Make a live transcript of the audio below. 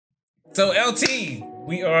So LT,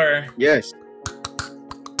 Yes.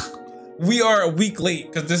 we are a week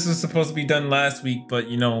late because this was supposed to be done last week, but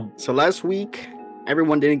you know. So last week,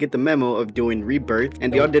 everyone didn't get the memo of doing Rebirth,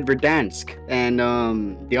 and they all did Verdansk. And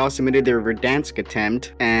they all submitted their Verdansk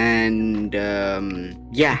attempt, and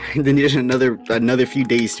yeah, they needed another few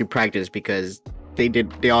days to practice because they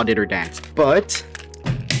all did Verdansk. But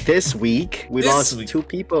this week we lost 2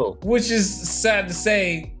 people, which is sad to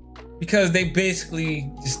say because they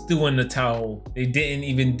basically just threw in the towel. They didn't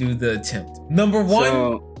even do the attempt. Number one,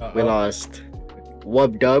 so we lost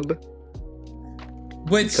Dub,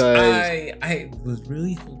 which I was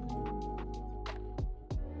really hoping.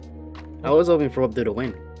 I was hoping for Dub to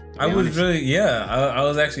win. I was really, yeah, I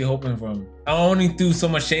was actually hoping for him. I only threw so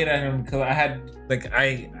much shade at him because I had, like,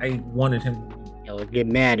 I wanted him to win. I would get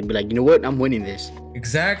mad and be like, you know what, I'm winning this.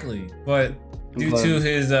 Exactly, but due to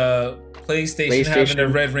his PlayStation having a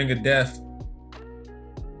red ring of death.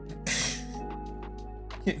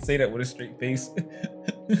 Can't say that with a straight face.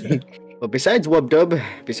 But besides Dub,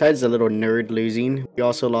 besides the little nerd losing, we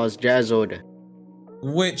also lost Jazzod.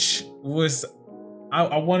 Which was,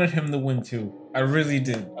 I wanted him to win too. I really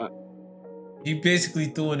did. He basically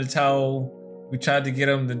threw in the towel. We tried to get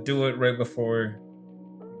him to do it right before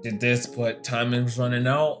we did this, but time was running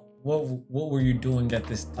out. What were you doing at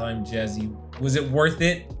this time, Jazzy? Was it worth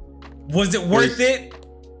it? Was it worth it?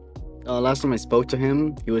 Last time I spoke to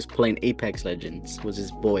him, he was playing Apex Legends. Was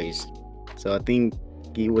his boys. So I think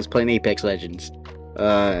he was playing Apex Legends.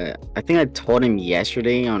 I think I told him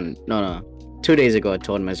yesterday on 2 days ago. I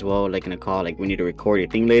told him as well, like in a call, like we need to record your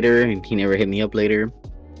thing later, and he never hit me up later.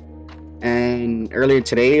 And earlier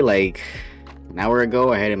today, like an hour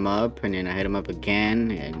ago, I hit him up, and then I hit him up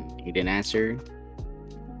again, and he didn't answer.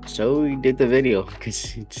 So we did the video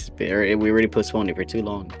because we already postponed it for too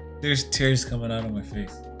long. There's tears coming out of my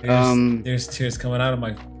face. There's tears coming out of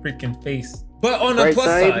my freaking face. But on the plus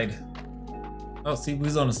side, oh, see, we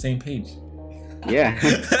was on the same page. Yeah.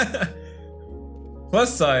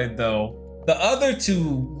 Plus side though, the other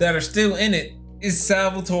 2 that are still in it is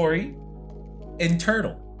Salvatore and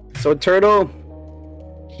Turtle. So Turtle,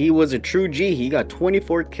 he was a true G. He got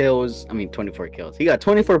 24 kills. I mean, 24 kills. He got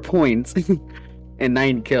 24 points and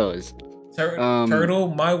 9 kills.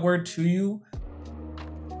 Turtle, my word to you,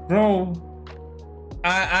 bro.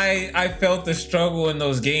 I felt the struggle in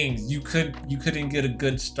those games. You couldn't get a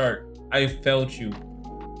good start. I felt you.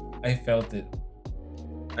 I felt it.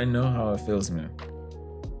 I know how it feels, man.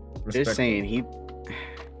 Just saying,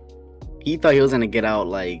 he thought he was gonna get out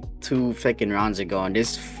like 2 freaking rounds ago, and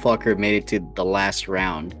this fucker made it to the last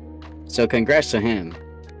round. So congrats to him.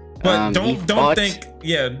 But don't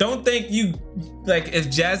think you, like, if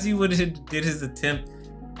Jazzy would have did his attempt,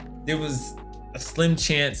 there was a slim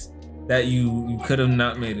chance that you could have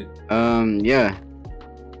not made it. Yeah,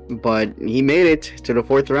 but he made it to the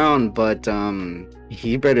 4th round. But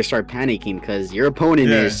he better start panicking because your opponent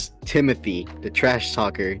is Timothy, the trash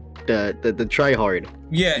talker, the tryhard,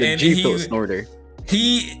 the G-Fuel snorter.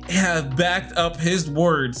 He has backed up his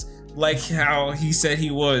words like how he said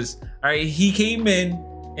he was. All right, he came in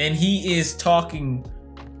and he is talking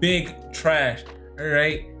big trash. All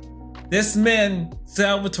right, this man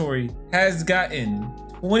Salvatore has gotten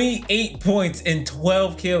 28 points and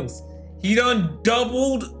 12 kills. He done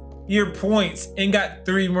doubled your points and got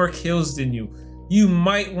 3 more kills than you. You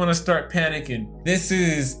might want to start panicking. This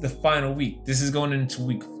is the final week. This is going into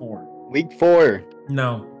week 4. Week 4.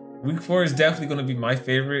 No, week 4 is definitely going to be my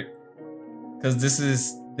favorite because this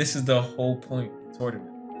is the whole point of the tournament.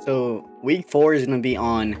 So week 4 is going to be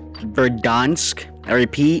on Verdansk. I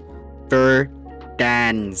repeat,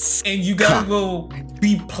 Verdansk. And you gotta go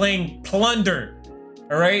be playing Plunder.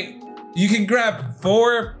 All right, you can grab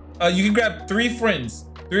 4. You can grab 3 friends,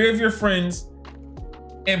 3 of your friends,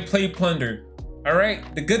 and play Plunder. All right.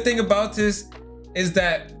 The good thing about this is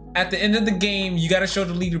that at the end of the game, you gotta show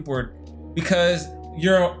the leaderboard because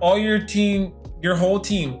your whole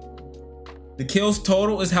team, the kills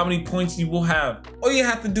total is how many points you will have. All you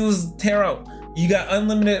have to do is tear out. You got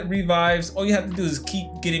unlimited revives. All you have to do is keep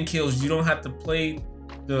getting kills. You don't have to play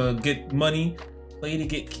to get money. Play to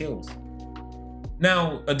get kills.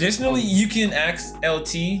 Now, additionally, you can ask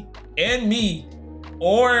LT and me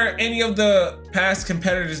or any of the past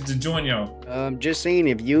competitors to join y'all. Just saying,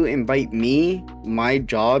 if you invite me, my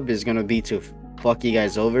job is gonna be to fuck you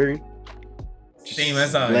guys over. Same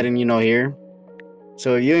as I. Letting you know here.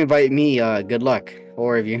 So if you invite me, good luck.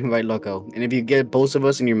 Or if you invite Loco. And if you get both of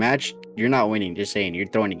us in your match, you're not winning. Just saying, you're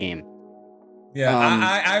throwing the game. Yeah,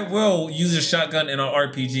 I will use a shotgun in an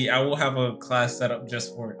RPG. I will have a class set up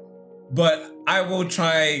just for it. But I will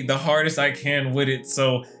try the hardest I can with it.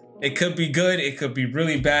 So It could be good. It could be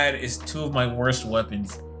really bad. It's two of my worst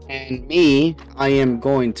weapons. And me, I am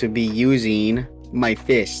going to be using my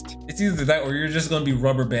fist. It's either that or you're just going to be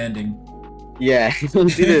rubber banding. Yeah, it's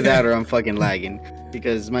either that or I'm fucking lagging.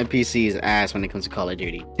 Because my PC is ass when it comes to Call of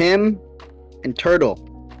Duty. Him and Turtle.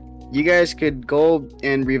 You guys could go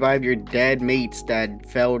and revive your dead mates that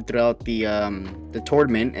fell throughout the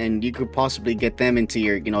tournament, and you could possibly get them into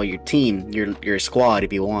your, you know, your team, your squad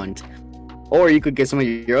if you want. Or you could get some of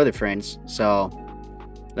your other friends. So,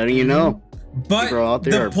 letting you know. But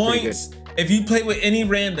the points, if you play with any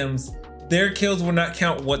randoms, their kills will not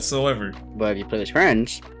count whatsoever. But if you play with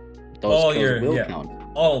friends, those kills will count.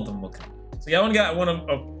 All of them will count. So y'all only got one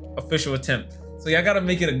official attempt. So y'all gotta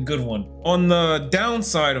make it a good one. On the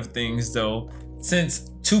downside of things though, since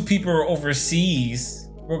two people are overseas,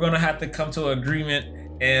 we're gonna have to come to an agreement,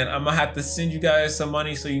 and I'm gonna have to send you guys some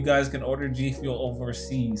money so you guys can order G Fuel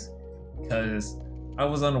overseas. Because I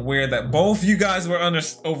was unaware that both you guys were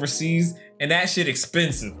overseas, and that shit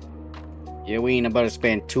expensive. Yeah, we ain't about to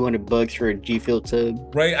spend $200 for a G Fuel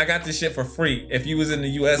tub. Right, I got this shit for free. If you was in the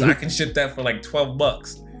US, I can ship that for like $12.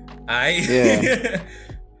 Alright? Yeah.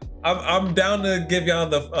 I'm down to give y'all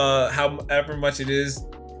the however much it is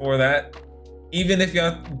for that. Even if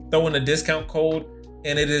y'all throw in a discount code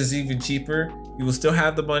and it is even cheaper, you will still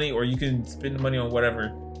have the money, or you can spend the money on whatever.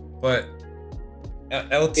 But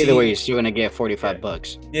LT, either way, you're still gonna get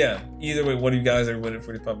 $45. Yeah, either way, what do you guys are winning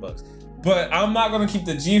 $45? But I'm not gonna keep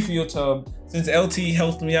the G Fuel tub since LT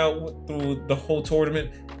helped me out through the whole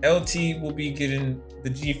tournament. LT will be getting the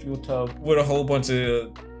G Fuel tub with a whole bunch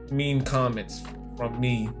of mean comments from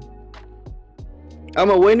me. I'm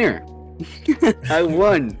a winner. I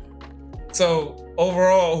won. So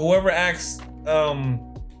overall, whoever asks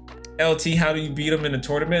LT how do you beat him in a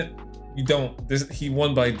tournament, you don't. He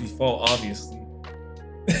won by default, obviously.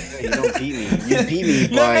 You don't beat me. You beat me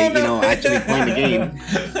by you know actually playing the game.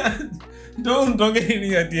 Don't get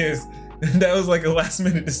any ideas. That was like a last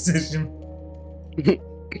minute decision.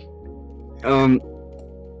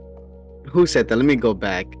 Who said that? Let me go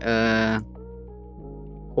back.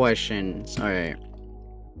 Questions. All right.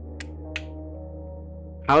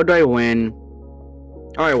 How do I win?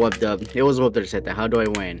 All right, Wubdub. It was Wubdub that said that. How do I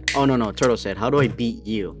win? Oh no, Turtle said. How do I beat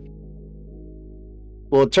you?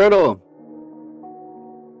 Well, Turtle,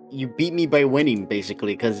 you beat me by winning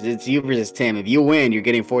basically, because it's you versus Tim. If you win, you're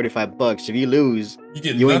getting $45. If you lose,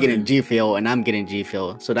 you ain't getting G Fuel, and I'm getting G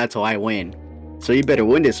Fuel. So that's how I win. So you better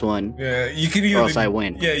win this one. Yeah, you can either, or else I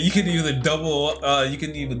win. Yeah, you can either double. You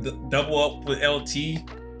can either double up with LT,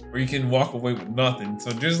 or you can walk away with nothing.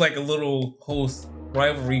 So there's like a little host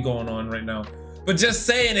rivalry going on right now. But just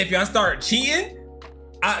saying, if y'all start cheating,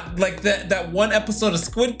 like that one episode of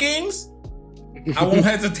Squid Games, I won't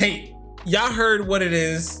hesitate. Y'all heard what it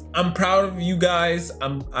is. I'm proud of you guys.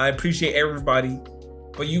 I appreciate everybody,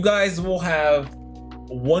 but you guys will have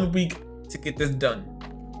 1 week to get this done.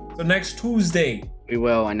 So next Tuesday, we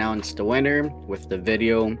will announce the winner with the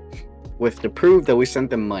video, with the proof that we sent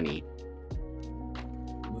them money.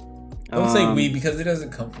 Don't say we, because it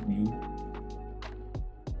doesn't come from you.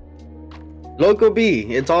 Loco B,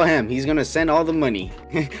 it's all him. He's gonna send all the money.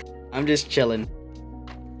 I'm just chilling.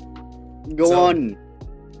 Go on,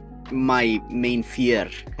 my main fear.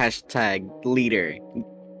 Hashtag leader.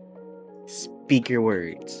 Speak your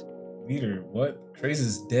words. Leader? What? Trace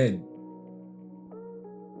is dead.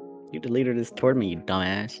 You're the leader of this tournament, you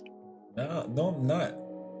dumbass. No, I'm not.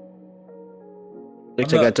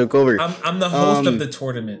 Looks like I took over. I'm the host of the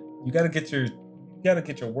tournament. You gotta get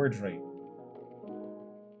your words right.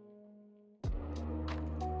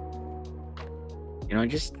 You know,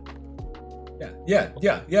 just yeah.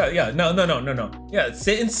 No. Yeah,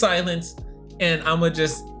 sit in silence, and I'ma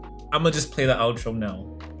just play the outro now.